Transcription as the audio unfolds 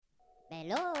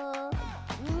Hello.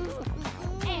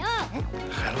 Hey, oh.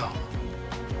 Hello.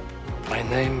 My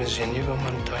name is Inigo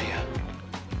Montoya.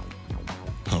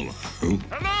 Hello.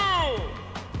 Hello!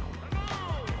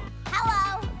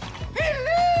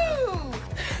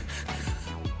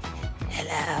 Hello.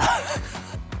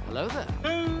 Hello there.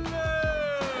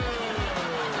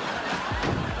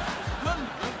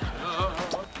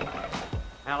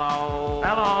 Hello.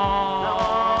 Hello.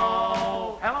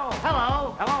 Hello.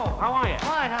 Hello. Hello. How are you?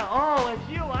 What? Oh, it's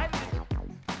you.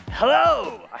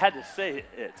 Hello! I had to say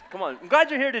it. Come on. I'm glad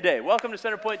you're here today. Welcome to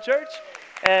Center Point Church,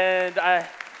 and I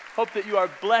hope that you are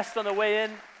blessed on the way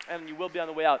in, and you will be on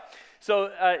the way out.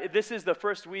 So this is the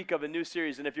first week of a new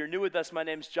series, and if you're new with us, my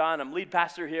name's John. I'm lead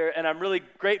pastor here, and I'm really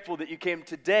grateful that you came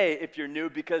today if you're new,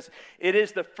 because it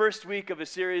is the first week of a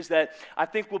series that I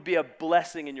think will be a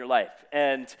blessing in your life.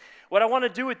 And what I want to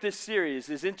do with this series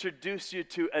is introduce you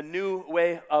to a new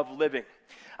way of living.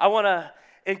 I want to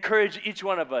encourage each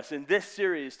one of us in this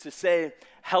series to say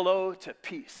hello to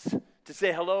peace, to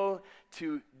say hello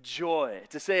to joy,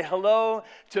 to say hello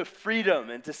to freedom,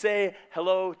 and to say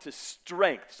hello to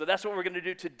strength. So that's what we're going to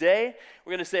do today.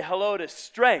 We're going to say hello to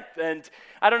strength. And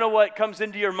I don't know what comes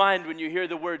into your mind when you hear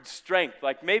the word strength.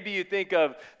 Like maybe you think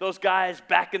of those guys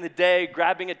back in the day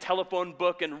grabbing a telephone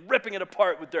book and ripping it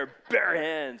apart with their bare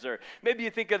hands. Or maybe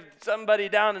you think of somebody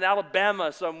down in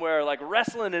Alabama somewhere like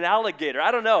wrestling an alligator.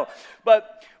 I don't know.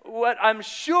 But what I'm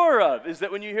sure of is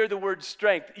that when you hear the word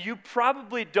strength, you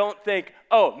probably don't think,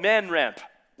 oh, man ramp.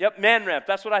 Yep, man ramp.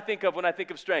 That's what I think of when I think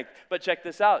of strength. But check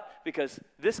this out, because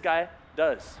this guy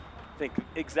does think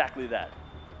exactly that.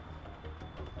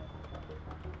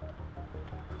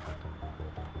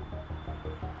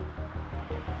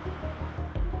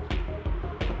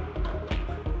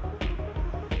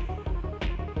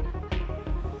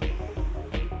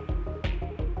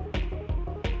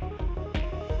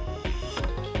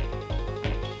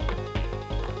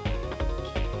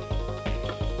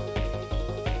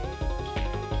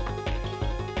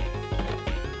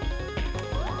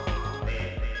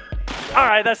 All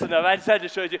right, that's enough. I just had to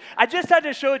show it to you. I just had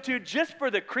to show it to you just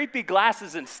for the creepy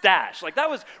glasses and stash. Like that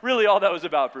was really all that was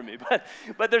about for me.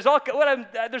 But there's all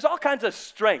kinds of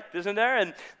strength, isn't there?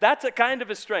 And that's a kind of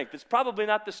a strength. It's probably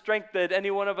not the strength that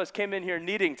any one of us came in here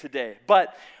needing today.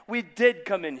 But we did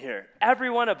come in here, every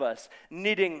one of us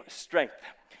needing strength.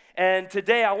 And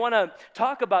today I want to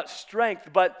talk about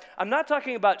strength, but I'm not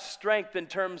talking about strength in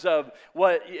terms of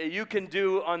what you can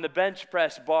do on the bench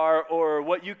press bar or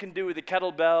what you can do with a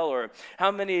kettlebell or how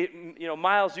many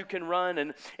miles you can run.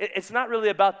 And it's not really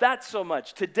about that so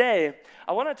much. Today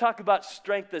I want to talk about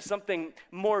strength as something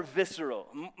more visceral,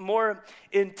 more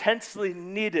intensely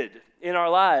needed in our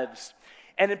lives.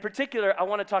 And in particular, I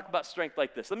want to talk about strength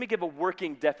like this. Let me give a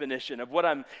working definition of what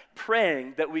I'm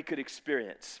praying that we could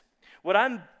experience. What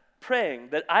I'm praying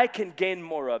that I can gain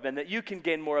more of and that you can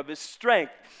gain more of is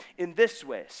strength in this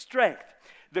way. Strength,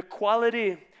 the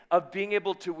quality of being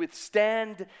able to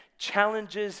withstand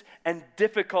challenges and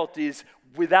difficulties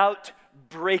without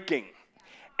breaking,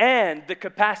 and the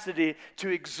capacity to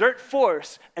exert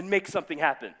force and make something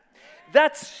happen.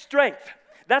 That's strength.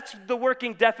 That's the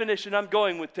working definition I'm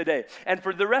going with today. And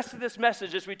for the rest of this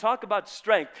message, as we talk about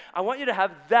strength, I want you to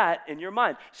have that in your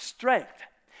mind. Strength.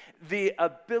 The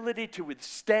ability to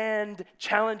withstand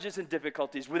challenges and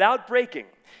difficulties without breaking,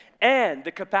 and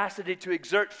the capacity to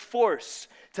exert force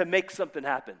to make something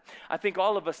happen. I think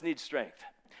all of us need strength.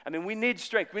 I mean, we need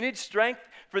strength. We need strength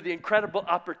for the incredible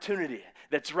opportunity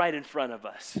that's right in front of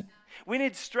us. We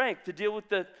need strength to deal with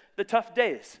the tough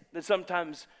days that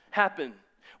sometimes happen.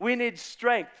 We need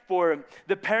strength for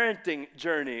the parenting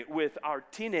journey with our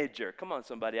teenager. Come on,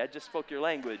 somebody, I just spoke your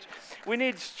language. We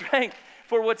need strength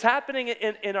for what's happening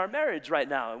in our marriage right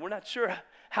now, and we're not sure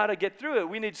how to get through it.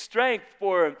 We need strength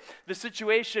for the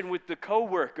situation with the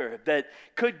coworker that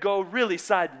could go really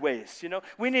sideways.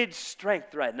 We need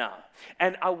strength right now.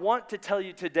 And I want to tell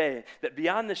you today that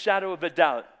beyond the shadow of a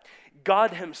doubt,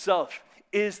 God himself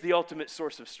is the ultimate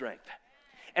source of strength.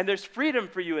 And there's freedom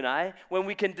for you and I when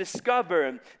we can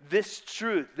discover this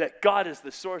truth that God is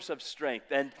the source of strength.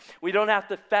 And we don't have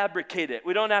to fabricate it.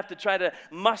 We don't have to try to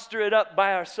muster it up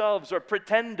by ourselves or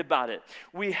pretend about it.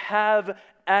 We have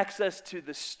access to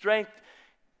the strength,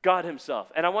 God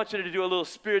himself. And I want you to do a little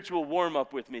spiritual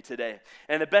warm-up with me today.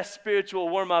 And the best spiritual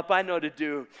warm-up I know to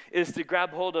do is to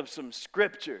grab hold of some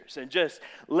scriptures and just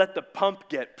let the pump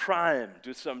get primed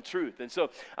with some truth. And so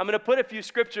I'm going to put a few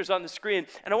scriptures on the screen,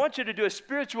 and I want you to do a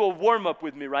spiritual warm-up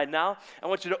with me right now. I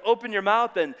want you to open your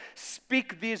mouth and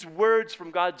speak these words from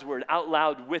God's word out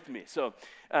loud with me. So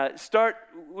start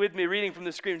with me reading from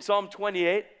the screen, Psalm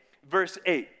 28, verse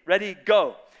 8. Ready?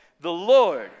 Go. The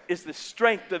Lord is the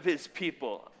strength of his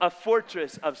people, a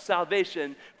fortress of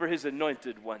salvation for his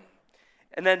anointed one.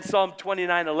 And then Psalm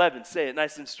 29:11, say it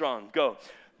nice and strong. Go.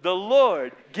 The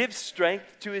Lord gives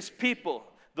strength to his people.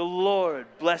 The Lord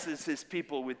blesses his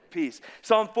people with peace.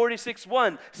 Psalm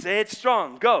 46:1, say it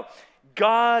strong. Go.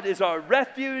 God is our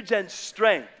refuge and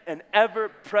strength, an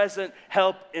ever-present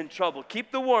help in trouble.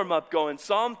 Keep the warm-up going.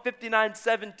 Psalm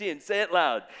 59:17, say it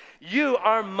loud. You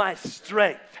are my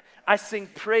strength. I sing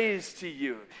praise to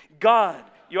you. God,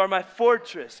 you are my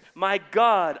fortress, my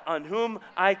God on whom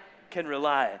I can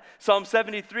rely. Psalm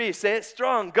 73, say it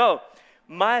strong. Go.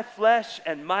 My flesh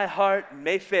and my heart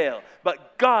may fail,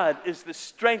 but God is the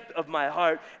strength of my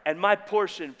heart and my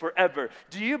portion forever.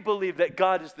 Do you believe that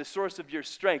God is the source of your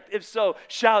strength? If so,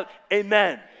 shout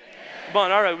amen. Come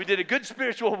on, all right, we did a good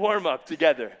spiritual warm-up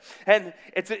together. And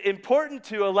it's important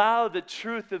to allow the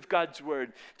truth of God's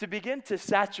word to begin to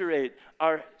saturate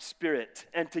our spirit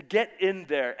and to get in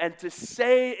there and to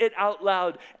say it out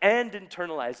loud and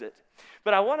internalize it.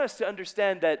 But I want us to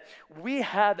understand that we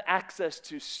have access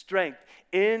to strength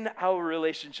in our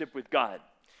relationship with God.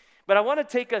 But I want to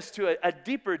take us to a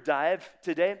deeper dive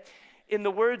today in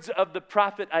the words of the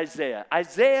prophet Isaiah.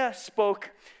 Isaiah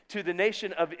spoke to the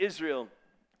nation of Israel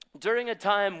during a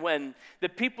time when the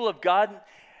people of God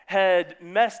had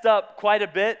messed up quite a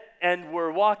bit and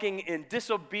were walking in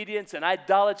disobedience and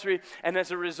idolatry, and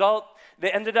as a result, they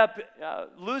ended up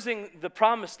losing the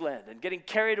promised land and getting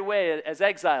carried away as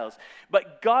exiles.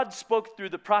 But God spoke through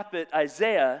the prophet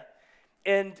Isaiah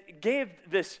and gave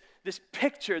this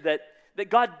picture that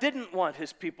God didn't want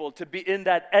his people to be in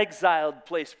that exiled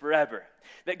place forever.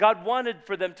 That God wanted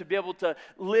for them to be able to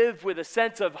live with a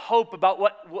sense of hope about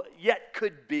what yet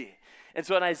could be. And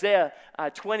so in Isaiah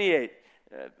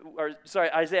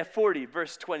 40,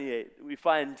 verse 28, we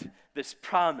find this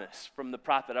promise from the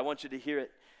prophet. I want you to hear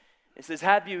it. It says,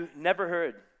 have you never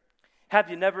heard? Have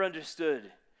you never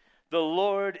understood? The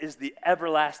Lord is the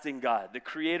everlasting God, the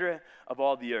creator of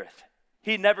all the earth.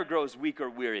 He never grows weak or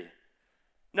weary.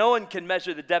 No one can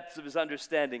measure the depths of his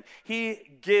understanding. He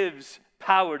gives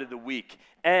power to the weak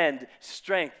and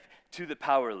strength to the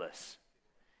powerless.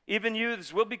 Even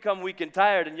youths will become weak and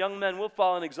tired, and young men will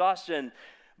fall in exhaustion.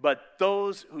 But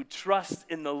those who trust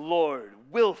in the Lord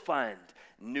will find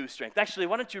new strength. Actually,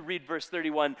 why don't you read verse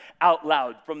 31 out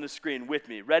loud from the screen with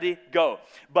me? Ready? Go.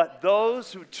 But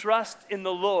those who trust in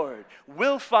the Lord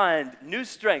will find new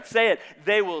strength. Say it.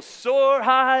 They will soar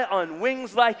high on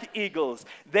wings like eagles.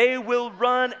 They will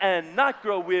run and not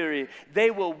grow weary.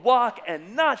 They will walk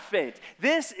and not faint.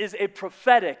 This is a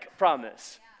prophetic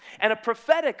promise. And a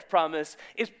prophetic promise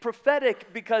is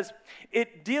prophetic because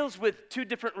it deals with two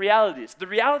different realities. The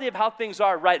reality of how things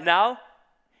are right now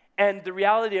and the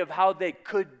reality of how they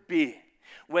could be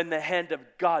when the hand of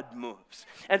God moves.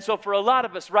 And so for a lot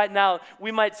of us right now, we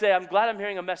might say, I'm glad I'm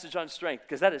hearing a message on strength,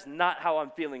 because that is not how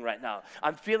I'm feeling right now.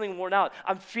 I'm feeling worn out.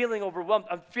 I'm feeling overwhelmed.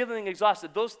 I'm feeling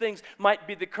exhausted. Those things might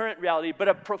be the current reality, but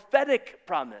a prophetic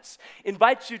promise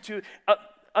invites you to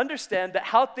understand that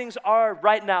how things are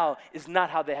right now is not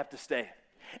how they have to stay,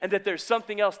 and that there's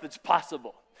something else that's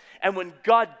possible. And when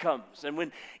God comes and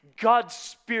when God's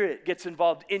Spirit gets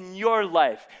involved in your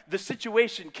life, the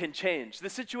situation can change. The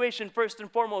situation, first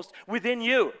and foremost, within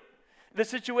you. The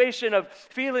situation of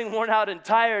feeling worn out and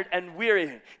tired and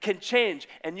weary can change,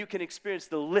 and you can experience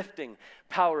the lifting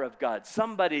power of God.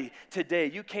 Somebody today,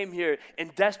 you came here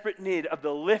in desperate need of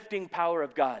the lifting power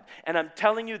of God. And I'm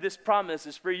telling you, this promise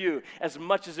is for you as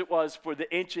much as it was for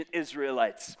the ancient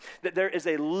Israelites. That there is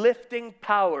a lifting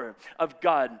power of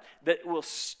God that will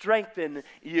strengthen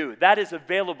you. That is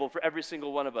available for every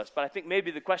single one of us. But I think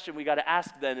maybe the question we got to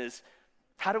ask then is,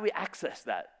 how do we access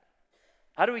that?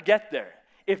 How do we get there?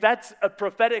 If that's a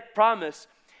prophetic promise,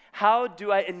 how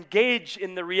do I engage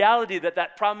in the reality that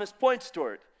that promise points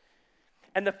toward?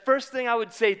 And the first thing I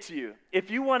would say to you, if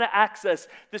you want to access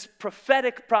this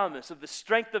prophetic promise of the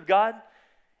strength of God,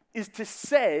 is to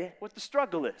say what the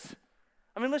struggle is.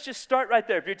 I mean, let's just start right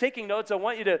there. If you're taking notes, I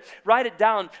want you to write it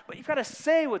down, but you've got to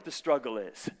say what the struggle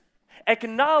is.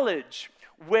 Acknowledge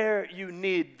where you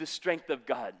need the strength of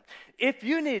God. If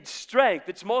you need strength,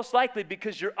 it's most likely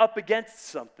because you're up against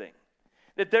something.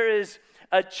 That there is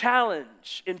a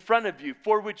challenge in front of you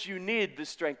for which you need the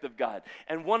strength of God.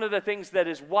 And one of the things that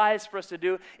is wise for us to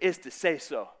do is to say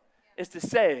so. Is to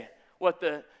say what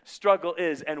the struggle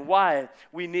is and why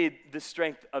we need the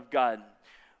strength of God.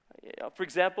 For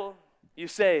example, you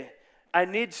say, I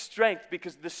need strength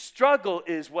because the struggle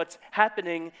is what's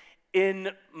happening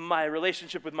in my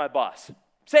relationship with my boss.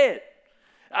 Say it.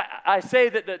 I say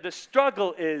that the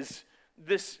struggle is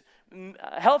this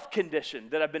health condition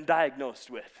that I've been diagnosed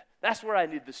with. That's where I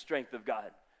need the strength of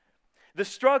God. The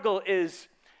struggle is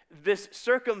this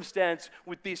circumstance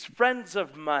with these friends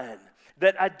of mine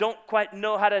that I don't quite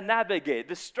know how to navigate.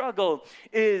 The struggle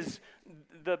is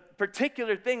the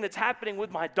particular thing that's happening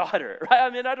with my daughter, right? I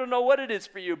mean, I don't know what it is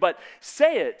for you, but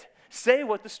say it. Say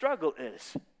what the struggle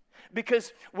is.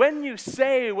 Because when you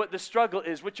say what the struggle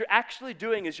is, what you're actually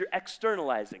doing is you're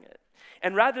externalizing it.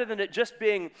 And rather than it just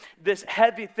being this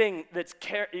heavy thing that's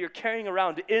you're carrying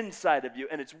around inside of you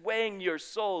and it's weighing your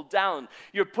soul down,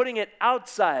 you're putting it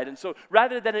outside. And so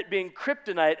rather than it being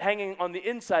kryptonite hanging on the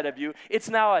inside of you, it's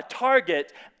now a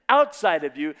target outside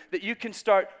of you that you can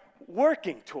start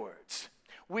working towards.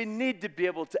 We need to be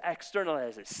able to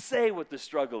externalize it, say what the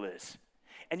struggle is.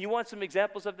 And you want some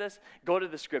examples of this? Go to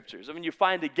the scriptures. I mean, you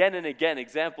find again and again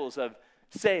examples of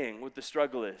saying what the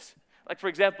struggle is. Like, for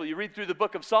example, you read through the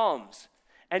book of Psalms,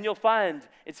 and you'll find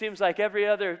it seems like every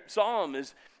other psalm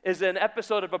is an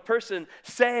episode of a person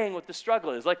saying what the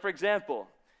struggle is. Like, for example,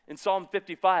 in Psalm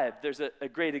 55, there's a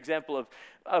great example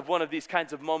of one of these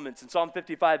kinds of moments. In Psalm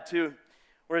 55, too,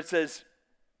 where it says,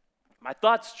 "My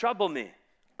thoughts trouble me.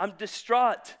 I'm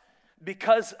distraught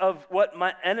because of what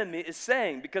my enemy is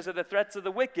saying, because of the threats of the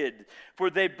wicked,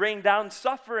 for they bring down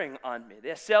suffering on me.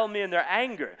 They assail me in their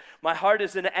anger. My heart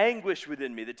is in anguish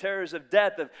within me. The terrors of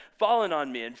death have fallen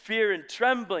on me, and fear and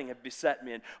trembling have beset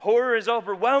me, and horror has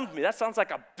overwhelmed me." That sounds like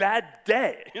a bad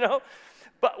day, you know?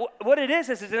 But what it is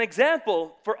an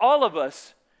example for all of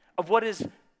us of what is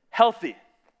healthy,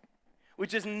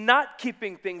 which is not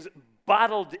keeping things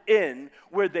bottled in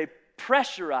where they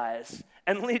pressurize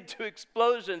and lead to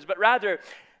explosions, but rather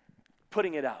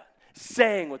putting it out,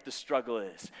 saying what the struggle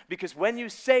is. Because when you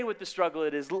say what the struggle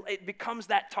it is, it becomes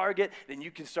that target, then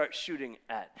you can start shooting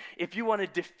at. If you want to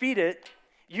defeat it,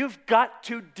 you've got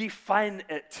to define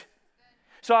it.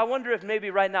 So I wonder if maybe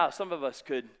right now some of us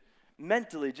could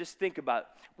mentally just think about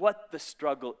what the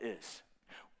struggle is.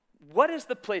 What is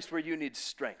the place where you need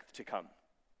strength to come?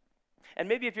 And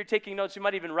maybe if you're taking notes, you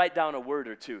might even write down a word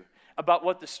or two about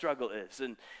what the struggle is.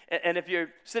 And if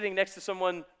you're sitting next to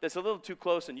someone that's a little too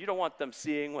close and you don't want them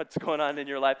seeing what's going on in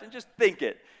your life, then just think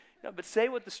it. But say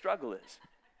what the struggle is.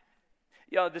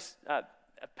 This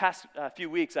past few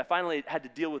weeks, I finally had to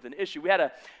deal with an issue. We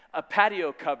had a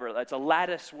patio cover. That's a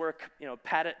lattice work,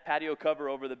 patio cover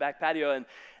over the back patio,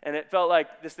 and it felt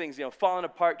like this thing's, falling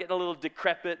apart, getting a little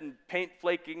decrepit, and paint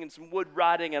flaking, and some wood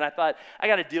rotting, and I thought, I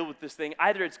got to deal with this thing.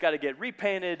 Either it's got to get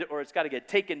repainted, or it's got to get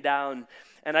taken down,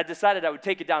 and I decided I would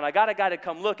take it down. I got a guy to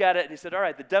come look at it, and he said, all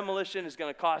right, the demolition is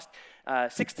going to cost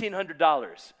 $1,600.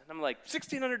 And I'm like,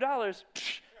 $1,600?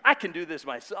 I can do this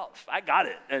myself. I got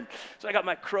it. And so I got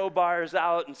my crowbars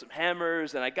out and some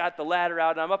hammers, and I got the ladder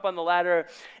out, and I'm up on the ladder,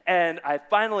 and I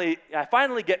finally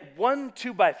get one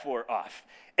 2x4 off,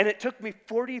 and it took me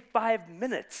 45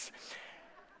 minutes.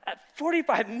 At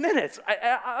 45 minutes,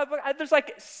 there's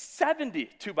like 70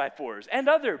 2x4s and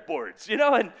other boards, and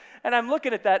I'm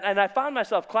looking at that, and I found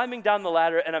myself climbing down the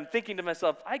ladder, and I'm thinking to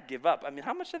myself, I give up. I mean,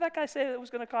 how much did that guy say it was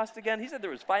going to cost again? He said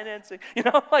there was financing,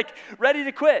 ready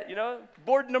to quit,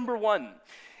 board number one.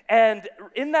 And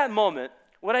in that moment,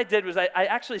 what I did was I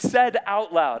actually said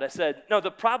out loud, I said, no, the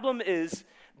problem is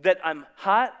that I'm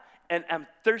hot, and I'm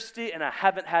thirsty, and I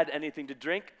haven't had anything to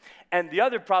drink. And the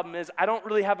other problem is I don't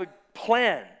really have a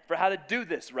plan for how to do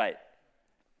this right.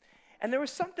 And there was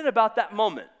something about that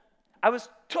moment. I was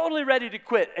totally ready to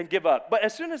quit and give up. But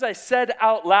as soon as I said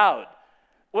out loud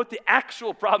what the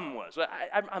actual problem was,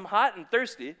 I'm hot and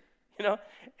thirsty,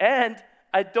 and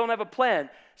I don't have a plan,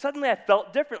 suddenly I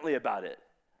felt differently about it.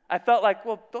 I felt like,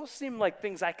 well, those seem like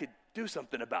things I could do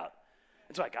something about.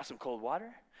 And so I got some cold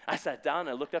water. I sat down,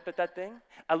 I looked up at that thing.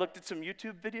 I looked at some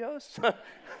YouTube videos. Come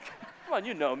on,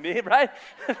 you know me, right?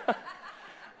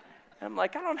 I'm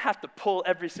like, I don't have to pull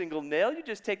every single nail. You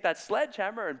just take that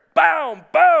sledgehammer and boom,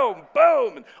 boom,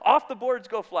 boom, and off the boards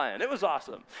go flying. It was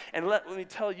awesome. And let me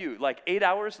tell you, like 8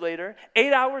 hours later,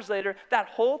 that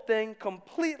whole thing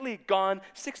completely gone,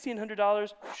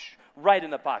 $1,600, whoosh, right in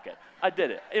the pocket. I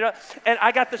did it, and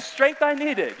I got the strength I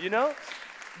needed,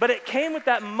 But it came with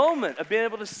that moment of being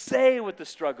able to say what the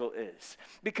struggle is.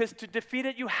 Because to defeat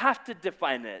it, you have to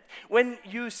define it. When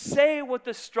you say what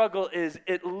the struggle is,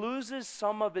 it loses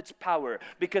some of its power.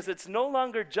 Because it's no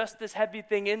longer just this heavy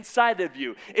thing inside of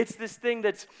you. It's this thing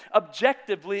that's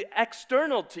objectively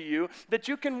external to you that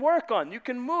you can work on, you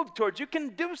can move towards, you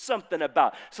can do something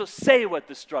about. So say what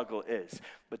the struggle is.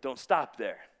 But don't stop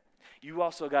there. You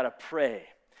also got to pray.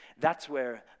 That's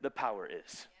where the power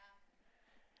is.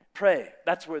 Pray.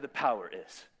 That's where the power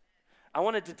is. I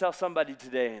wanted to tell somebody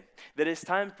today that it's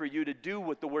time for you to do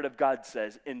what the Word of God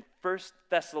says in 1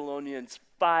 Thessalonians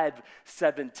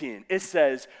 5:17. It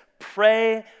says,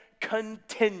 pray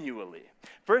continually.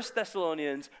 1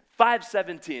 Thessalonians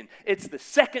 5:17. It's the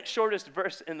second shortest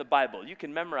verse in the Bible. You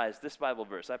can memorize this Bible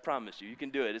verse. I promise you. You can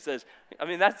do it. It says,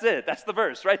 that's it. That's the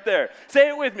verse right there. Say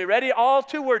it with me. Ready? All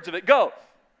 2 words of it. Go.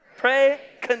 Pray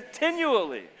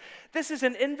continually. This is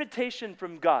an invitation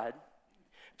from God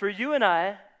for you and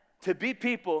I to be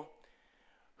people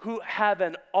who have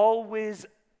an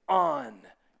always-on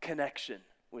connection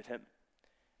with him.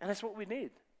 And that's what we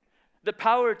need. The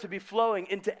power to be flowing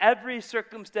into every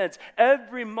circumstance,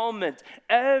 every moment,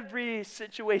 every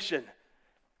situation.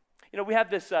 We have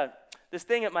this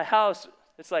thing at my house.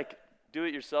 It's like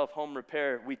do-it-yourself home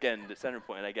repair weekend at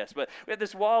Centerpoint, I guess. But we have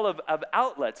this wall of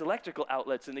outlets, electrical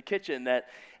outlets in the kitchen that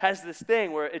has this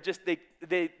thing where it just,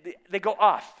 they go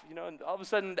off, and all of a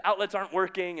sudden the outlets aren't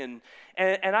working. And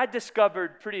I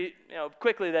discovered pretty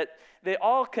quickly that they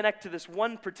all connect to this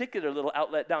one particular little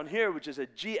outlet down here, which is a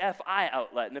GFI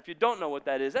outlet. And if you don't know what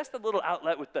that is, that's the little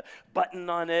outlet with the button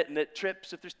on it, and it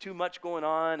trips if there's too much going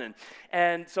on.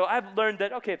 And so I've learned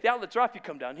that, okay, if the outlets are off, you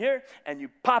come down here, and you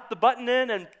pop the button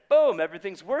in, and boom,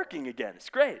 everything's working again.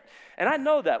 It's great. And I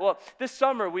know that. Well, this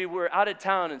summer we were out of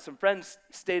town, and some friends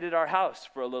stayed at our house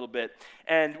for a little bit.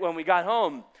 And when we got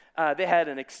home, they had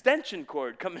an extension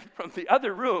cord coming from the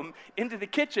other room into the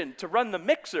kitchen to run the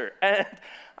mixer. And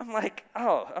I'm like,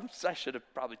 I should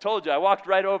have probably told you. I walked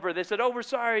right over. They said, we're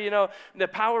sorry, the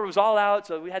power was all out,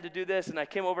 so we had to do this. And I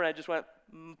came over and I just went,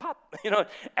 pop,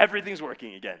 everything's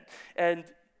working again. And,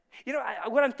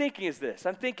 what I'm thinking is this.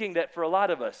 I'm thinking that for a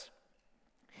lot of us,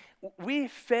 we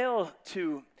fail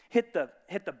to hit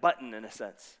the button in a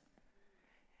sense.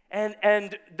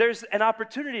 And there's an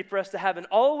opportunity for us to have an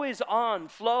always-on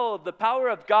flow of the power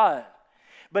of God,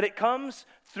 but it comes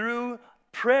through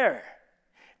prayer.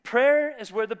 Prayer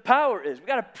is where the power is. We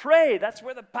got to pray. That's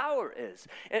where the power is.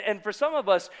 And for some of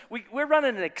us, we're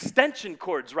running extension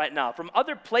cords right now from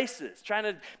other places, trying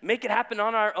to make it happen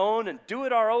on our own and do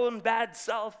it our own bad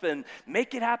self and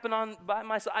make it happen by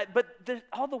myself. But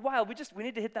all the while, we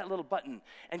need to hit that little button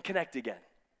and connect again.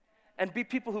 And be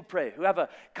people who pray, who have a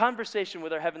conversation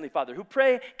with our Heavenly Father, who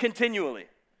pray continually.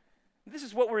 This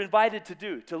is what we're invited to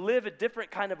do, to live a different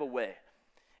kind of a way.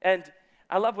 And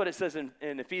I love what it says in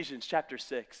Ephesians chapter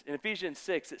 6. In Ephesians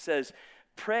 6, it says,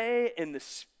 pray in the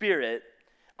Spirit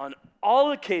on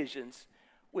all occasions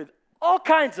with all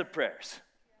kinds of prayers.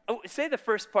 Oh, say the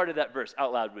first part of that verse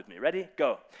out loud with me. Ready?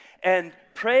 Go. And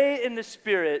pray in the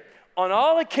Spirit on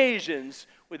all occasions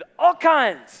with all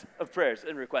kinds of prayers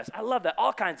and requests. I love that.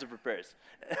 All kinds of prayers.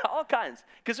 All kinds.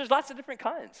 Because there's lots of different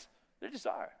kinds. There just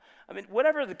are.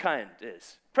 Whatever the kind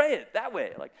is, pray it that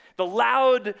way. Like the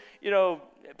loud,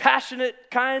 passionate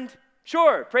kind,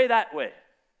 sure, pray that way.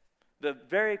 The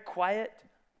very quiet,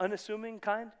 unassuming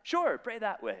kind, sure, pray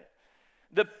that way.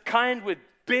 The kind with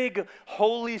big,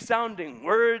 holy-sounding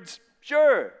words,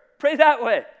 sure, pray that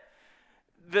way.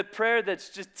 The prayer that's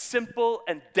just simple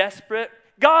and desperate,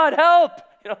 God help,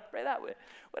 pray that way.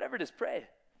 Whatever it is, pray.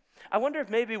 I wonder if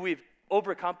maybe we've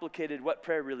overcomplicated what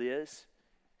prayer really is.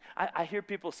 I hear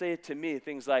people say to me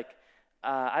things like,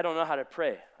 I don't know how to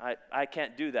pray. I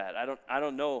can't do that. I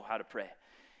don't know how to pray.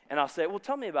 And I'll say, well,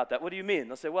 tell me about that. What do you mean?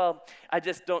 They'll say, well, I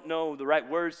just don't know the right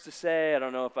words to say. I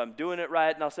don't know if I'm doing it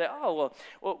right. And I'll say, well,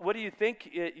 what do you think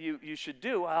you should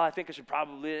do? Well, I think I should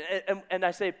probably. And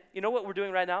I say, you know what we're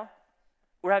doing right now?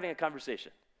 We're having a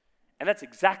conversation. And that's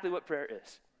exactly what prayer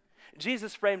is.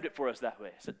 Jesus framed it for us that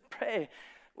way. He said, pray.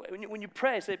 When you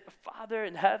pray, say, Father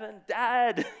in heaven,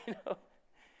 Dad,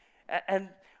 And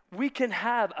we can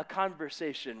have a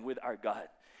conversation with our God.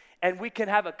 And we can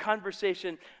have a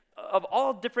conversation of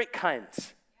all different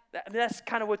kinds. That's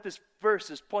kind of what this verse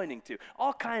is pointing to.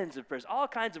 All kinds of prayers, all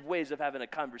kinds of ways of having a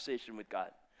conversation with God.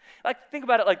 Think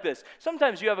about it like this.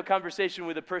 Sometimes you have a conversation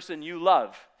with a person you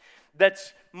love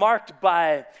that's marked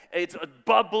by, it's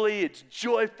bubbly, it's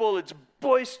joyful, it's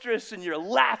boisterous, and you're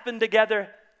laughing together.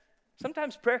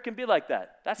 Sometimes prayer can be like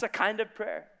that. That's a kind of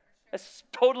prayer. That's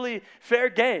totally fair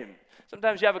game.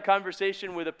 Sometimes you have a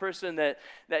conversation with a person that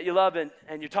you love, and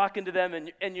you're talking to them,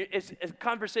 and it's a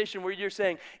conversation where you're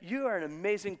saying, you are an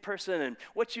amazing person, and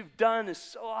what you've done is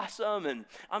so awesome, and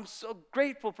I'm so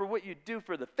grateful for what you do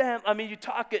for the family. You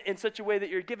talk it in such a way that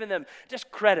you're giving them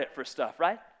just credit for stuff,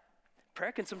 right?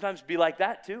 Prayer can sometimes be like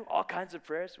that too, all kinds of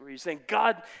prayers where you're saying,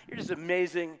 God, you're just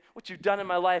amazing. What you've done in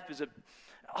my life is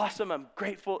awesome. I'm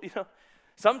grateful,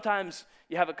 Sometimes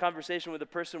you have a conversation with a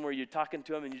person where you're talking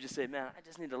to them and you just say, man, I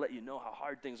just need to let you know how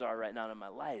hard things are right now in my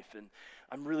life, and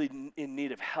I'm really in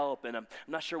need of help, and I'm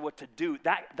not sure what to do.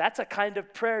 That's a kind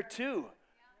of prayer too,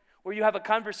 where you have a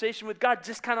conversation with God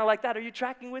just kind of like that. Are you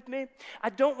tracking with me? I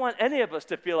don't want any of us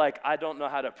to feel like I don't know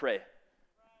how to pray.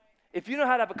 If you know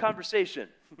how to have a conversation,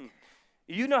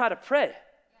 you know how to pray.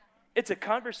 It's a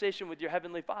conversation with your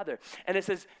Heavenly Father. And it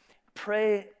says,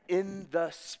 pray in the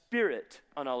Spirit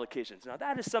on all occasions. Now,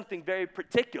 that is something very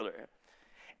particular.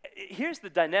 Here's the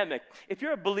dynamic. If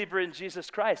you're a believer in Jesus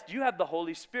Christ, you have the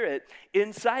Holy Spirit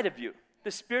inside of you,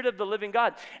 the Spirit of the living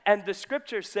God. And the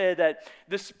scriptures say that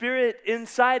the Spirit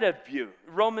inside of you,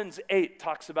 Romans 8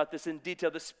 talks about this in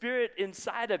detail, the Spirit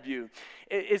inside of you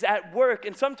is at work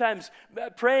and sometimes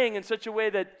praying in such a way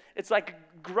that it's like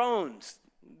groans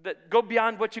that go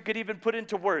beyond what you could even put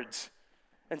into words.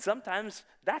 And sometimes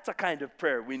that's a kind of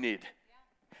prayer we need.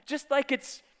 Just like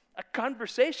it's a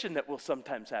conversation that we'll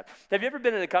sometimes have. Have you ever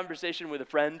been in a conversation with a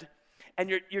friend and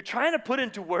you're trying to put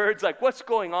into words like what's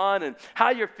going on and how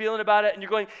you're feeling about it, and you're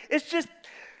going, it's just,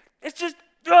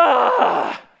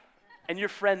 and your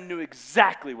friend knew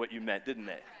exactly what you meant, didn't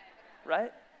they?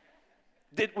 Right?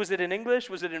 Was it in English?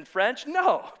 Was it in French?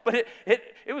 No, but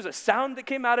it was a sound that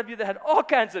came out of you that had all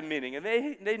kinds of meaning, and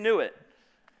they knew it.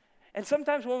 And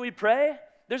sometimes when we pray,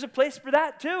 there's a place for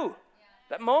that too.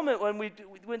 That moment when we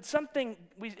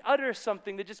utter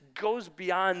something that just goes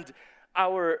beyond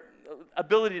our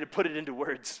ability to put it into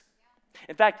words.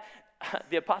 In fact,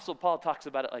 the Apostle Paul talks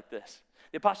about it like this.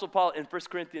 The Apostle Paul in 1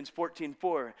 Corinthians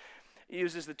 14:4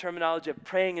 uses the terminology of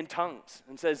praying in tongues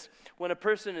and says when a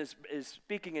person is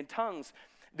speaking in tongues,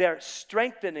 they're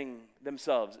strengthening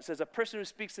themselves. It says a person who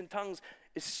speaks in tongues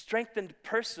is strengthened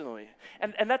personally.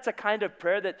 And that's a kind of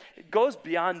prayer that goes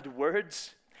beyond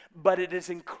words, but it is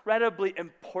incredibly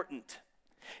important.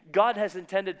 God has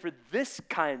intended for this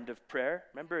kind of prayer.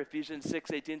 Remember Ephesians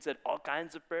 6:18 said all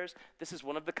kinds of prayers. This is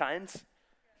one of the kinds.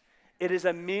 It is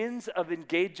a means of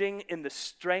engaging in the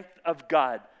strength of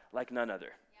God like none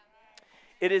other.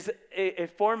 It is a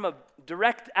form of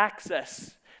direct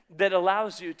access that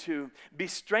allows you to be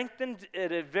strengthened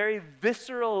at a very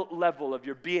visceral level of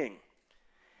your being.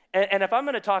 And if I'm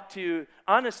going to talk to you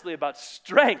honestly about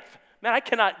strength, man, I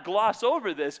cannot gloss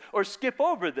over this or skip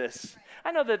over this.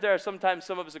 I know that there are sometimes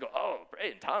some of us that go, oh,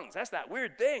 pray in tongues, that's that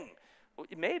weird thing. Well,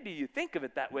 maybe you think of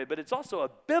it that way, but it's also a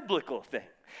biblical thing.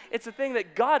 It's a thing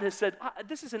that God has said,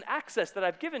 this is an access that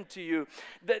I've given to you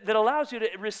that allows you to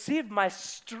receive my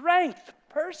strength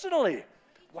personally.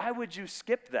 Why would you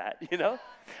skip that, you know?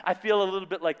 I feel a little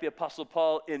bit like the Apostle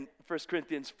Paul in 1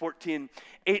 Corinthians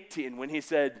 14:18 when he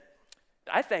said,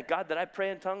 I thank God that I pray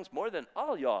in tongues more than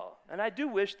all y'all. And I do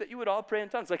wish that you would all pray in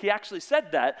tongues. Like he actually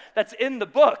said that. That's in the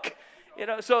book. You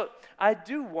know, so I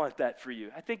do want that for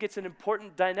you. I think it's an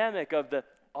important dynamic of the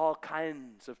all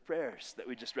kinds of prayers that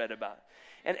we just read about.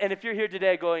 And if you're here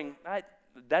today going,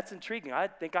 that's intriguing. I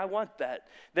think I want that.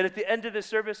 Then at the end of the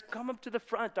service, come up to the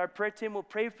front. Our prayer team will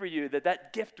pray for you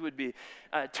that gift would be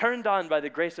turned on by the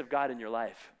grace of God in your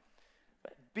life.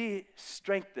 But be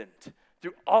strengthened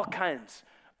through all kinds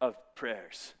of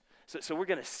prayers. So we're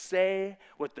going to say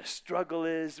what the struggle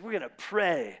is. We're going to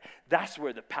pray. That's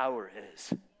where the power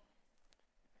is.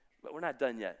 But we're not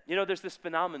done yet. You know, there's this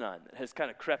phenomenon that has kind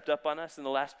of crept up on us in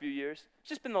the last few years. It's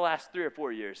just been the last 3 or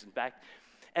 4 years, in fact.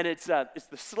 And it's the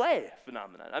sleigh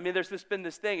phenomenon. I mean, there's been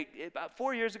this thing. About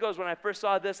 4 years ago is when I first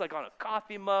saw this, like on a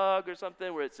coffee mug or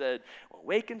something, where it said,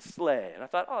 "Wake and slay." And I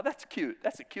thought, oh, that's cute.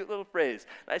 That's a cute little phrase.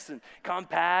 Nice and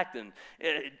compact, and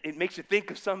it makes you think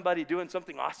of somebody doing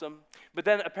something awesome. But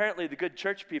then apparently the good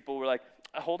church people were like,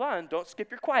 hold on, don't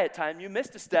skip your quiet time. You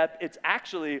missed a step. It's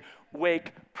actually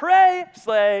wake, pray,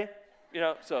 slay. You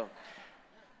know, so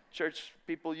church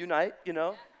people unite, you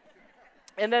know.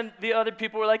 And then the other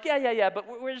people were like, yeah, but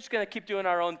we're just gonna keep doing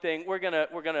our own thing. We're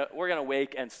gonna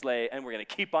wake and slay, and we're gonna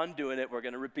keep on doing it. We're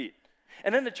gonna repeat.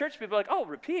 And then the church people are like, oh,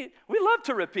 repeat? We love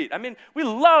to repeat. I mean, we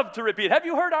love to repeat. Have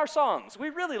you heard our songs? We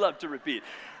really love to repeat.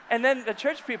 And then the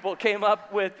church people came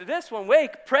up with this one: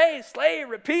 wake, pray, slay,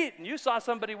 repeat. And you saw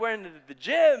somebody wearing the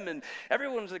gym, and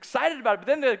everyone was excited about it. But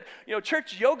then the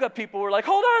church yoga people were like,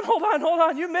 hold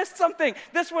on, you missed something.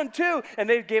 This one too. And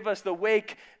they gave us the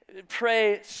wake,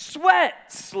 pray,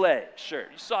 sweat, slay. Sure,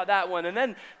 you saw that one. And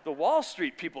then the Wall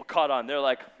Street people caught on. They're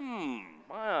like,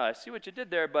 I see what you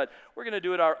did there, but we're going to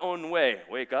do it our own way.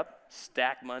 Wake up,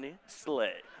 stack money,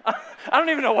 slay. I don't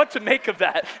even know what to make of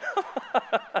that.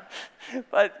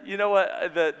 But you know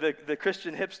what? The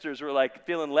Christian hipsters were like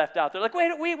feeling left out. They're like,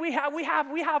 wait, we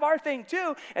have our thing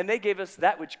too. And they gave us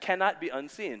that which cannot be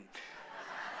unseen.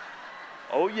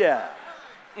 Oh yeah.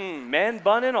 Man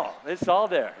bun and all. It's all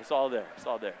there.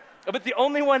 But the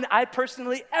only one I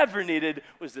personally ever needed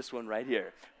was this one right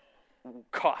here.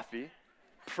 Coffee,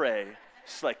 pray,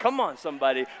 slay. Come on,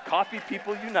 somebody. Coffee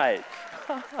people unite.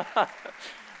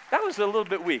 That was a little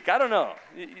bit weak. I don't know.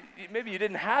 Maybe you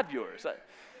didn't have yours.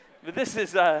 But this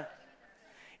is,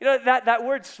 You know, that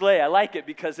word slay, I like it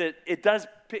because it does,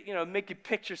 make you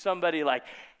picture somebody like,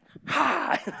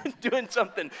 doing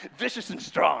something vicious and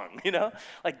strong,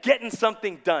 like getting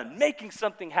something done, making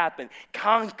something happen,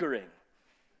 conquering.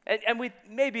 And we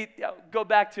maybe go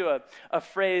back to a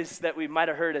phrase that we might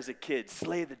have heard as a kid,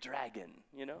 slay the dragon,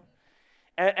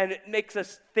 And it makes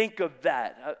us think of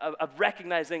that, of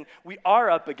recognizing we are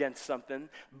up against something,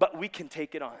 but we can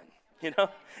take it on, And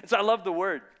so I love the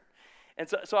word. And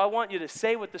so I want you to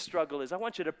say what the struggle is. I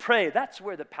want you to pray. That's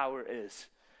where the power is.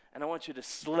 And I want you to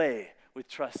slay with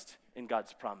trust in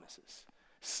God's promises.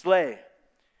 Slay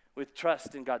with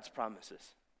trust in God's promises.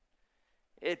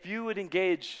 If you would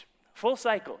engage full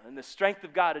cycle in the strength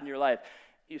of God in your life,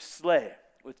 you slay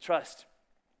with trust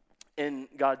in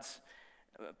God's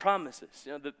promises.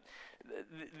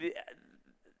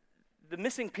 The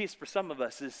missing piece for some of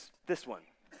us is this one.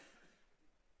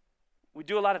 We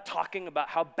do a lot of talking about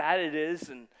how bad it is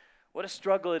and what a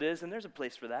struggle it is, and there's a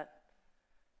place for that.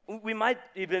 We might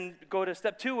even go to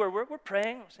step 2 where we're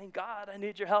praying, we're saying, God, I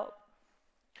need your help.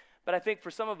 But I think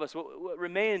for some of us, what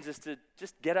remains is to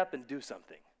just get up and do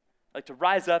something. Like to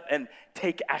rise up and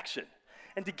take action.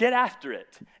 And to get after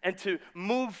it. And to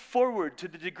move forward to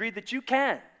the degree that you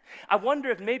can. I wonder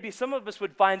if maybe some of us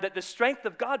would find that the strength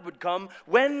of God would come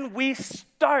when we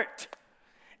start.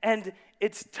 And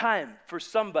it's time for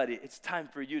somebody, it's time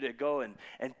for you to go and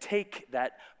take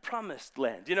that promised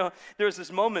land. There's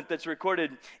this moment that's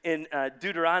recorded in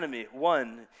Deuteronomy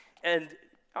 1, and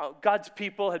God's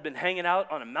people had been hanging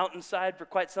out on a mountainside for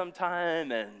quite some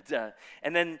time,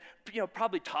 and then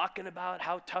probably talking about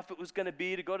how tough it was going to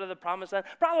be to go to the promised land,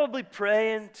 probably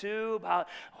praying too about,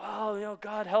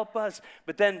 God help us.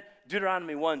 But then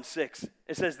Deuteronomy 1:6,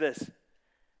 it says this. It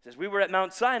says, we were at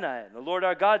Mount Sinai, and the Lord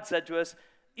our God said to us,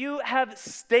 you have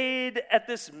stayed at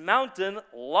this mountain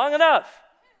long enough.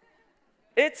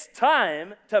 It's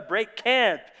time to break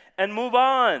camp and move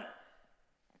on.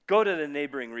 Go to the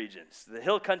neighboring regions, the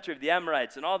hill country of the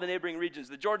Amorites and all the neighboring regions,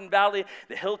 the Jordan Valley,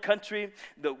 the hill country,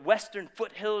 the western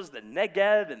foothills, the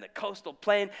Negev and the coastal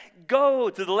plain. Go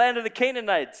to the land of the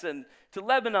Canaanites and to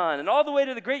Lebanon and all the way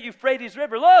to the great Euphrates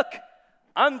River. Look,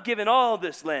 I'm giving all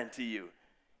this land to you.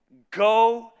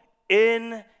 Go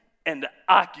in and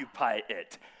occupy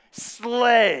it.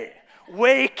 Slay.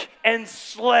 Wake and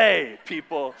slay,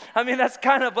 people. I mean, that's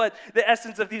kind of what the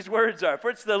essence of these words are. For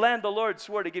it's the land the Lord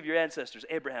swore to give your ancestors,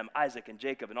 Abraham, Isaac, and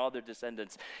Jacob, and all their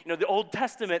descendants. The Old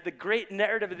Testament, the great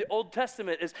narrative of the Old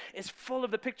Testament is full of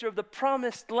the picture of the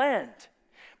promised land.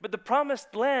 But the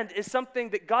promised land is something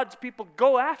that God's people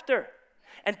go after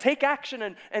and take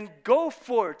action and go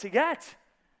for to get.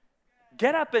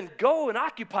 Get up and go and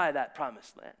occupy that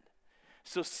promised land.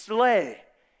 So slay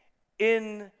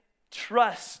in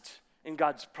trust in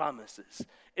God's promises.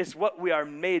 It's what we are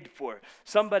made for.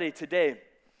 Somebody today,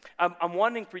 I'm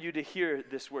wanting for you to hear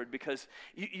this word because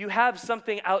you have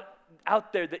something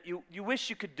out there that you wish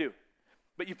you could do,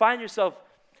 but you find yourself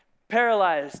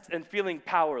paralyzed and feeling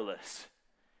powerless.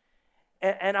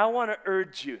 And I want to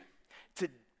urge you to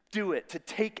do it, to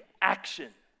take action,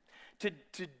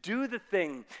 to do the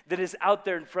thing that is out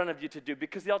there in front of you to do,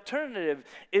 because the alternative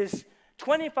is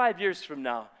 25 years from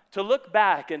now to look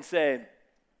back and say,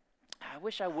 I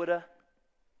wish I would have.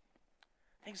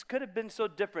 Things could have been so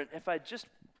different if I just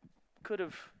could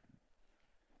have.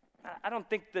 I don't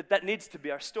think that needs to be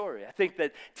our story. I think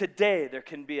that today there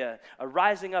can be a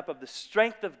rising up of the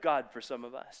strength of God for some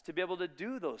of us to be able to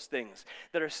do those things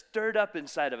that are stirred up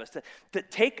inside of us, to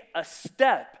take a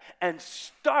step and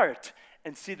start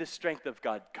and see the strength of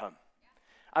God come.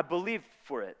 I believe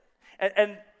for it.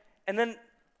 And then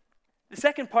the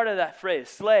second part of that phrase,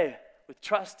 slay with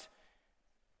trust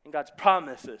in God's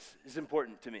promises, is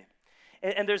important to me.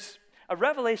 And there's a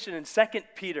revelation in 2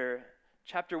 Peter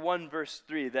chapter 1, verse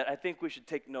 3 that I think we should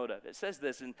take note of. It says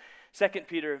this in 2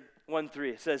 Peter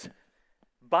 1:3. It says,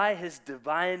 by his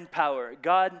divine power,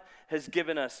 God has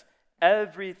given us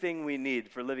everything we need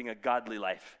for living a godly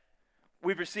life.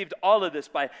 We've received all of this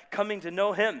by coming to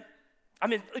know him. I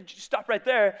mean, stop right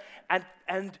there.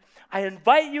 And I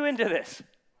invite you into this,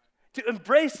 to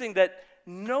embracing that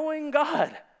knowing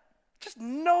God, just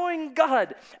knowing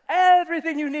God,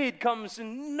 everything you need comes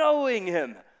in knowing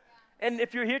him. And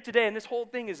if you're here today and this whole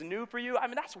thing is new for you, I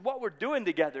mean, that's what we're doing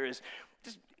together, is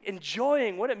just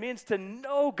enjoying what it means to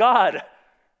know God.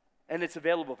 And it's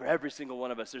available for every single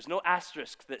one of us. There's no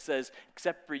asterisk that says,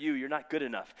 except for you, you're not good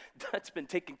enough. That's been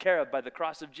taken care of by the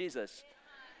cross of Jesus.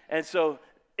 And so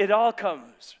it all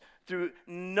comes through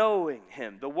knowing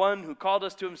him, the one who called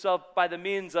us to himself by the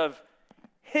means of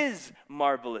his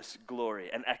marvelous glory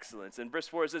and excellence. And verse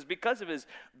 4 says, because of his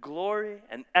glory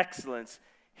and excellence,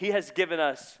 he has given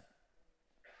us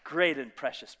great and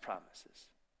precious promises.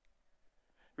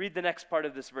 Read the next part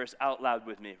of this verse out loud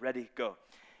with me. Ready? Go.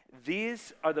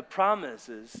 These are the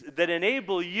promises that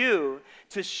enable you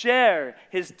to share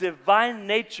his divine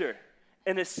nature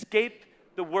and escape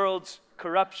the world's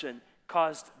corruption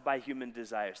caused by human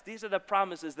desires. These are the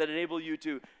promises that enable you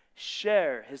to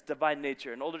share his divine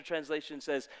nature. An older translation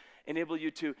says, enable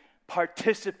you to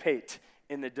participate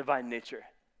in the divine nature.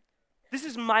 This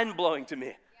is mind-blowing to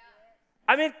me.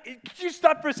 I mean, could you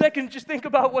stop for a second and just think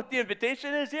about what the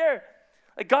invitation is here?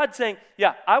 Like God's saying,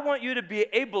 yeah, I want you to be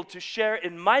able to share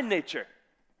in my nature.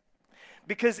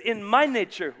 Because in my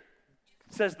nature,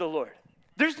 says the Lord,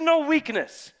 there's no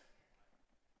weakness.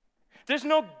 There's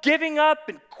no giving up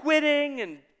and quitting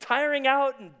and tiring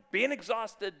out and being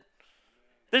exhausted.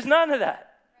 There's none of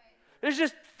that. There's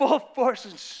just full force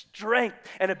and strength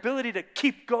and ability to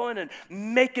keep going and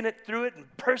making it through it and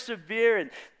persevere. And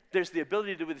there's the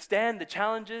ability to withstand the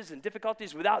challenges and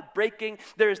difficulties without breaking.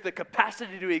 There's the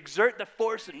capacity to exert the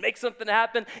force and make something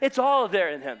happen. It's all there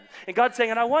in him. And God's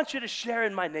saying, and I want you to share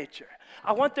in my nature.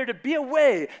 I want there to be a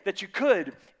way that you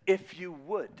could if you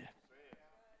would.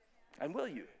 And will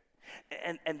you?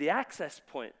 And the access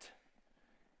point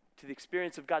to the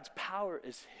experience of God's power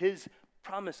is his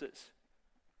promises.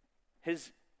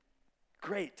 His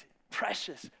great,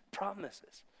 precious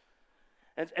promises.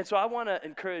 And so I want to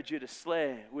encourage you to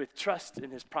slay with trust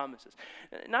in his promises.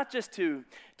 Not just to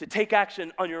take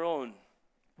action on your own,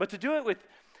 but to do it with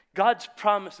God's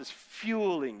promises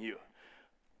fueling you.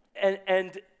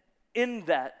 And in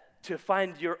that, to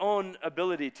find your own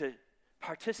ability to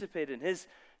participate in his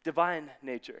divine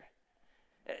nature.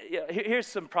 Here's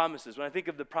some promises. When I think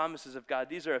of the promises of God,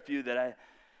 these are a few that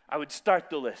I would start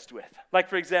the list with. Like,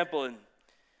 for example, in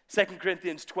 2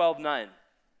 Corinthians 12:9,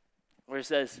 where it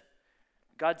says,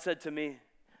 God said to me,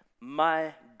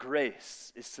 my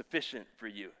grace is sufficient for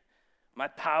you. My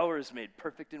power is made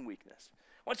perfect in weakness.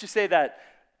 Why don't you say that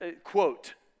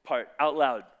quote part out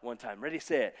loud one time. Ready?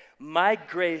 Say it. My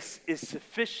grace is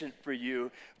sufficient for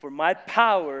you, for my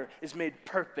power is made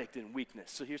perfect in weakness.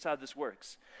 So here's how this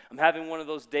works. I'm having one of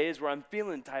those days where I'm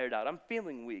feeling tired out. I'm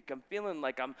feeling weak. I'm feeling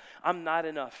like I'm not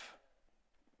enough.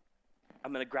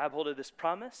 I'm going to grab hold of this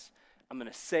promise. I'm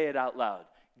going to say it out loud.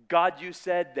 God, you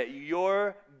said that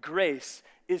your grace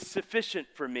is sufficient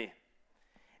for me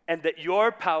and that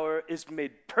your power is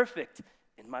made perfect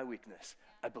in my weakness.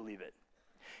 I believe it.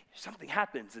 Something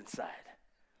happens inside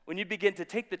when you begin to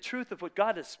take the truth of what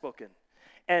God has spoken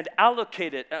and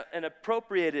allocate it and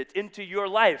appropriate it into your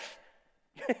life.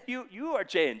 You are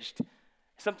changed.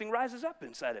 Something rises up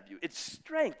inside of you. It's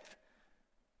strength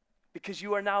because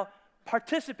you are now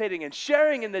participating and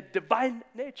sharing in the divine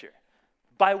nature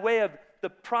by way of the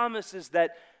promises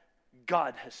that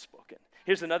God has spoken.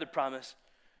 Here's another promise.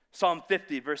 Psalm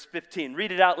 50, verse 15.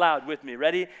 Read it out loud with me.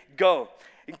 Ready? Go.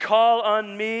 And call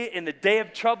on me in the day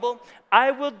of trouble.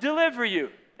 I will deliver you,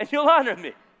 and you'll honor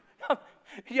me.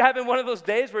 You having one of those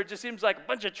days where it just seems like a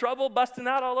bunch of trouble busting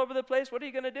out all over the place? What are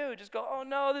you going to do? Just go, oh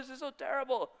no, this is so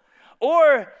terrible.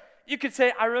 Or you could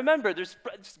say, I remember, there's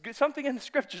something in the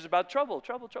scriptures about trouble.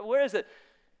 Where is it?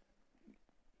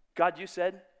 God, you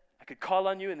said I could call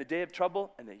on you in the day of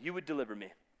trouble and that you would deliver me.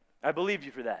 I believe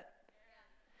you for that.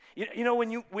 You know,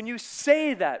 when you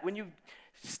say that, when you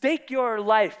stake your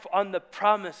life on the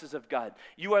promises of God,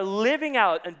 you are living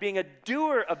out and being a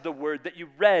doer of the word that you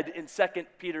read in 2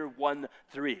 Peter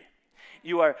 1:3.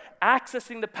 You are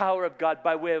accessing the power of God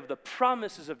by way of the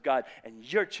promises of God, and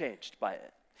you're changed by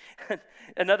it.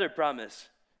 Another promise,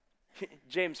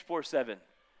 James 4:7.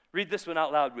 Read this one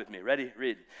out loud with me. Ready?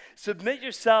 Read. Submit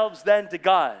yourselves then to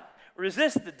God.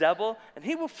 Resist the devil, and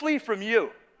he will flee from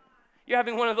you. You're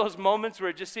having one of those moments where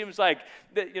it just seems like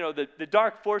the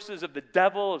dark forces of the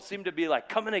devil seem to be like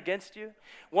coming against you.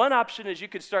 One option is you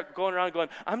could start going around going,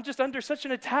 I'm just under such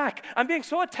an attack. I'm being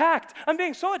so attacked.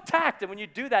 And when you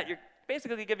do that, you're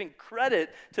basically giving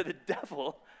credit to the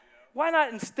devil. Why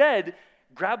not instead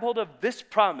grab hold of this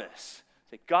promise?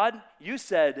 Say, God, you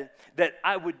said that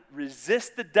I would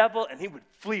resist the devil and he would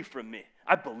flee from me.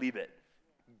 I believe it.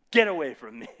 Get away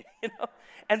from me,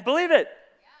 and believe it.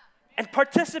 And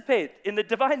participate in the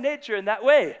divine nature in that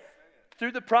way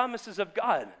through the promises of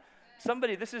God.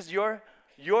 Somebody, this is your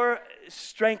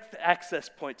strength access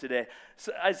point today.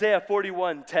 So Isaiah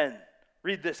 41:10.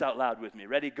 Read this out loud with me.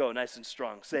 Ready? Go. Nice and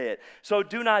strong. Say it. So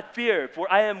do not fear,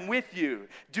 for I am with you.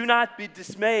 Do not be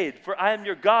dismayed, for I am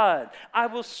your God. I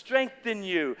will strengthen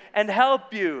you and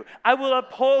help you. I will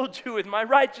uphold you with my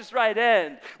righteous right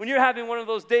hand. When you're having one of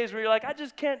those days where you're like, I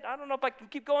don't know if I can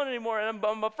keep going anymore, and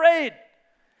I'm afraid.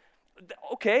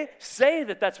 Okay, say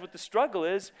that that's what the struggle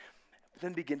is, but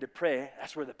then begin to pray.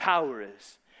 That's where the power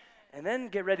is. And then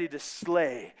get ready to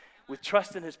slay with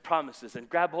trust in his promises, and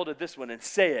grab hold of this one and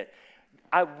say it.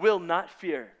 I will not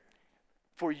fear,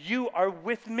 for you are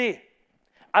with me.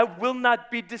 I will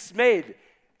not be dismayed.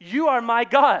 You are my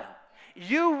God.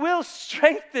 You will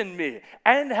strengthen me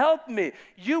and help me.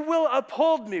 You will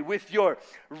uphold me with your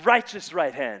righteous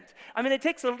right hand. I mean, it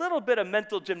takes a little bit of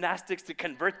mental gymnastics to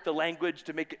convert the language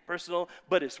to make it personal,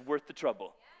 but it's worth the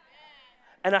trouble.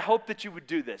 And I hope that you would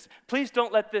do this. Please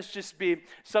don't let this just be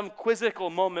some quizzical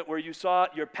moment where you saw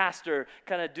your pastor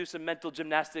kind of do some mental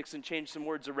gymnastics and change some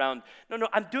words around. No,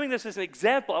 I'm doing this as an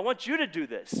example. I want you to do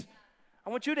this. I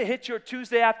want you to hit your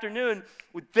Tuesday afternoon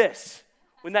with this.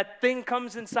 When that thing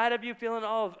comes inside of you feeling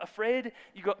all afraid,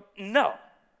 you go,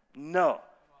 no.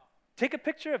 Take a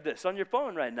picture of this on your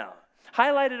phone right now.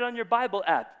 Highlight it on your Bible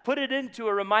app. Put it into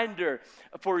a reminder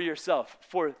for yourself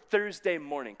for Thursday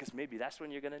morning, because maybe that's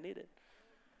when you're going to need it.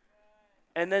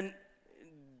 And then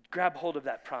grab hold of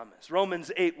that promise.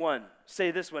 Romans 8:1.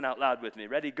 Say this one out loud with me.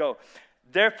 Ready, go.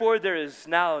 Therefore, there is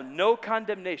now no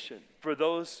condemnation for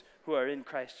those who are in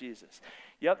Christ Jesus.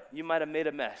 Yep, you might have made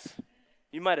a mess.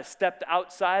 You might have stepped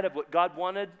outside of what God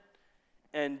wanted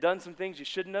and done some things you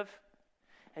shouldn't have.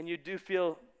 And you do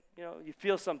feel, you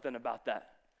feel something about that.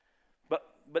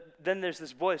 But then there's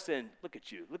this voice saying, look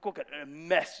at you. Look what a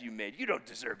mess you made. You don't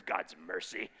deserve God's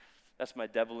mercy. That's my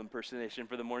devil impersonation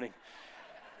for the morning.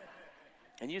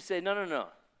 And you say, no.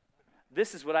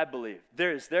 This is what I believe.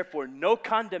 There is therefore no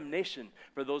condemnation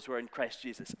for those who are in Christ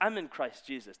Jesus. I'm in Christ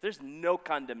Jesus. There's no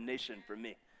condemnation for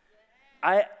me.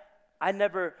 I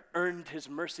never earned his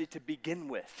mercy to begin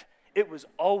with. It was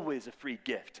always a free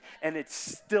gift, and it's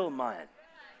still mine,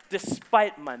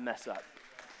 despite my mess up.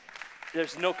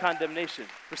 There's no condemnation.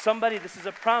 For somebody, this is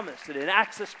a promise and an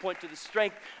access point to the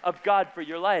strength of God for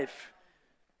your life.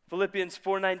 Philippians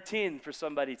 4:19 for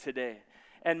somebody today.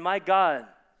 And my God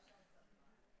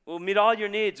will meet all your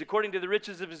needs according to the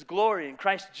riches of his glory in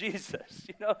Christ Jesus.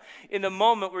 In the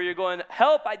moment where you're going,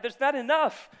 help, there's not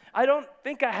enough. I don't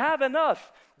think I have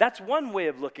enough. That's one way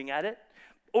of looking at it.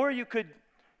 Or you could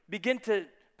begin to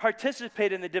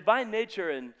participate in the divine nature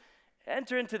and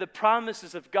enter into the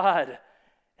promises of God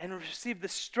and receive the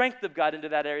strength of God into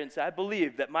that area and say, I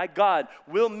believe that my God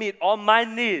will meet all my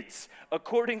needs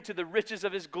according to the riches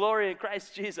of his glory in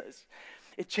Christ Jesus.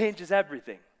 It changes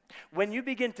everything. When you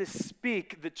begin to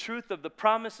speak the truth of the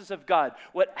promises of God,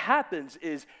 what happens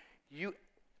is you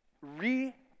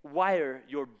rewire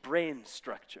your brain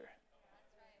structure.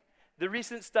 The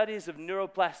recent studies of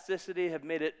neuroplasticity have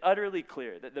made it utterly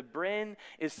clear that the brain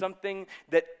is something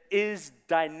that is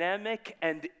dynamic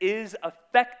and is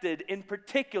affected in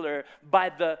particular by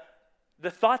the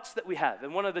thoughts that we have.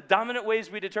 And one of the dominant ways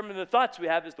we determine the thoughts we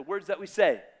have is the words that we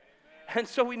say. And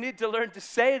so we need to learn to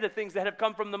say the things that have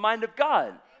come from the mind of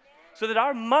God, so that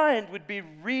our mind would be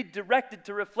redirected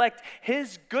to reflect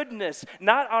his goodness,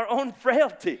 not our own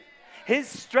frailty, his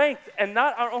strength and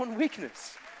not our own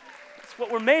weakness. That's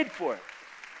what we're made for.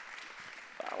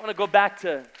 I want to go back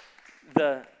to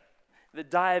the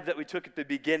dive that we took at the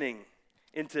beginning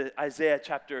into Isaiah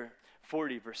chapter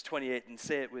 40, verse 28, and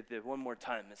say it with you one more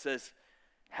time. It says,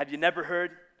 have you never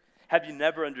heard? Have you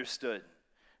never understood?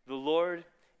 The Lord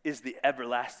is the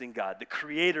everlasting God, the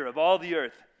creator of all the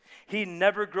earth. He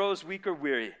never grows weak or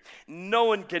weary. No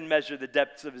one can measure the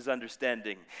depths of his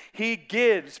understanding. He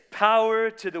gives power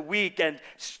to the weak and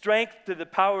strength to the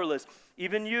powerless.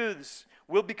 Even youths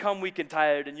will become weak and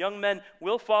tired, and young men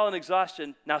will fall in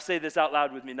exhaustion. Now say this out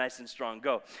loud with me, nice and strong.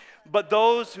 Go. But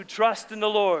those who trust in the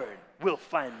Lord will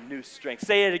find new strength.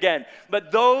 Say it again.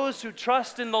 But those who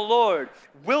trust in the Lord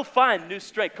will find new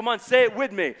strength. Come on, say it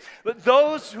with me. But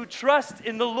those who trust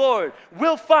in the Lord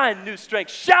will find new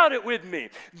strength. Shout it with me.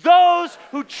 Those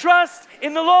who trust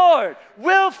in the Lord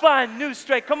will find new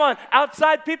strength. Come on,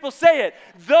 outside people, say it.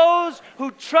 Those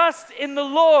who trust in the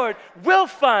Lord will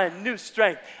find new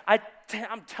strength.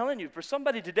 I'm telling you, for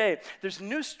somebody today, there's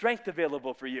new strength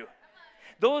available for you.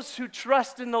 Those who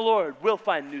trust in the Lord will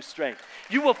find new strength.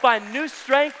 You will find new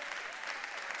strength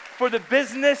for the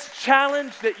business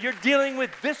challenge that you're dealing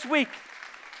with this week.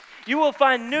 You will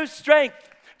find new strength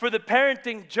for the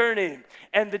parenting journey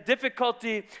and the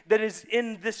difficulty that is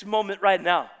in this moment right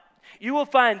now. You will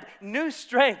find new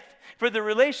strength for the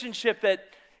relationship that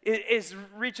is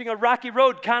reaching a rocky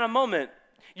road kind of moment.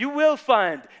 You will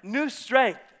find new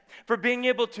strength for being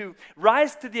able to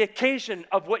rise to the occasion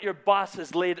of what your boss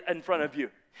has laid in front of you.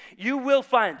 You will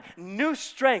find new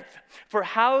strength for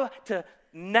how to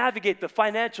navigate the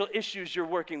financial issues you're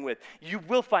working with. You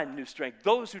will find new strength.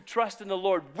 Those who trust in the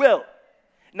Lord will.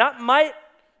 Not might,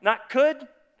 not could,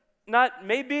 not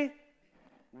maybe,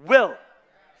 will.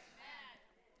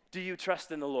 Do you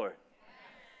trust in the Lord?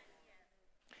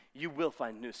 you will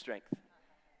find new strength.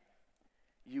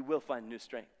 You will find new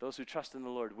strength. Those who trust in the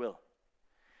Lord will.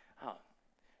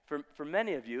 For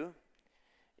many of you,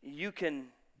 you can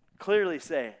clearly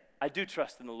say, I do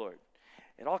trust in the Lord.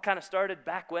 It all kind of started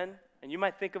back when, and you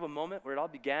might think of a moment where it all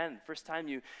began, the first time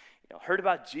you heard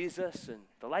about Jesus and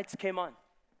the lights came on.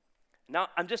 Now,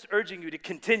 I'm just urging you to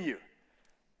continue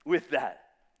with that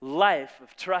life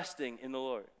of trusting in the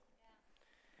Lord.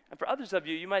 And for others of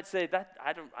you, you might say, that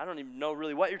I don't even know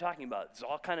really what you're talking about. It's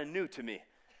all kind of new to me.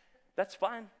 That's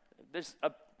fine. There's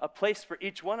a place for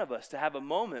each one of us to have a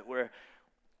moment where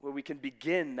we can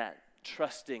begin that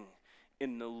trusting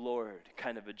in the Lord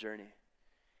kind of a journey.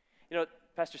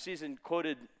 Pastor Season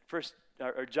quoted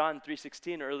John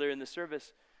 3:16 earlier in the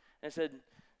service, and said,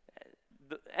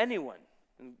 anyone,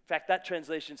 in fact, that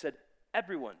translation said,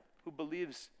 everyone who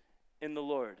believes in the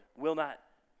Lord will not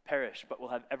perish, but will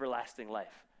have everlasting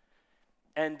life.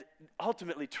 And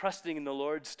ultimately, trusting in the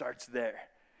Lord starts there,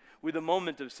 with a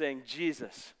moment of saying,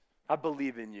 Jesus, I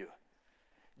believe in you.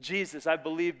 Jesus, I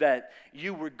believe that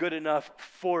you were good enough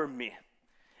for me,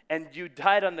 and you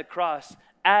died on the cross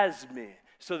as me,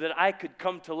 so that I could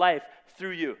come to life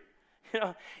through you.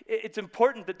 It's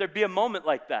important that there be a moment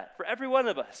like that for every one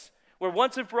of us, where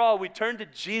once and for all we turn to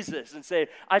Jesus and say,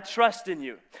 I trust in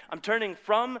you. I'm turning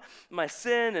from my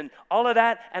sin and all of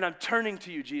that, and I'm turning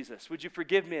to you, Jesus. Would you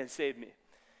forgive me and save me?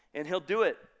 And he'll do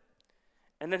it.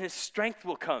 And then his strength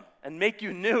will come and make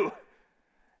you new.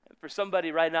 And for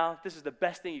somebody right now, this is the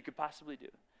best thing you could possibly do,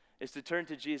 is to turn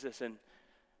to Jesus and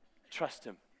trust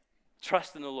him.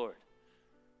 Trust in the Lord.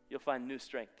 You'll find new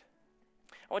strength.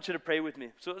 I want you to pray with me.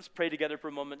 So let's pray together for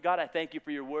a moment. God, I thank you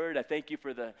for your word. I thank you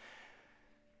for the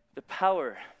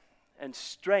power and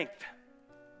strength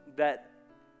that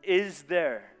is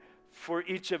there for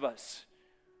each of us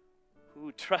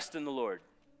who trust in the Lord.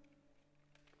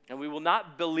 And we will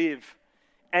not believe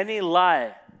any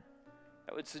lie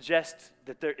that would suggest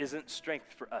that there isn't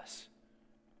strength for us.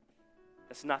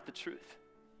 That's not the truth.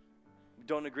 We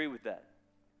don't agree with that.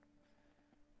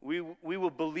 We will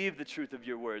believe the truth of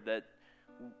your word, that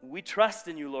we trust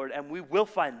in you, Lord, and we will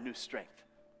find new strength.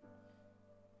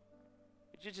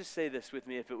 Would you just say this with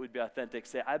me if it would be authentic?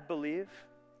 Say, I believe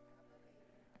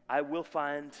I will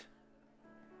find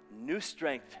new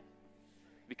strength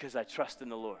because I trust in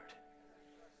the Lord.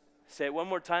 Say it one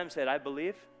more time. Say it, I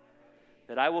believe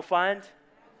that I will find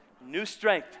new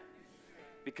strength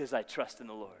because I trust in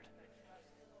the Lord.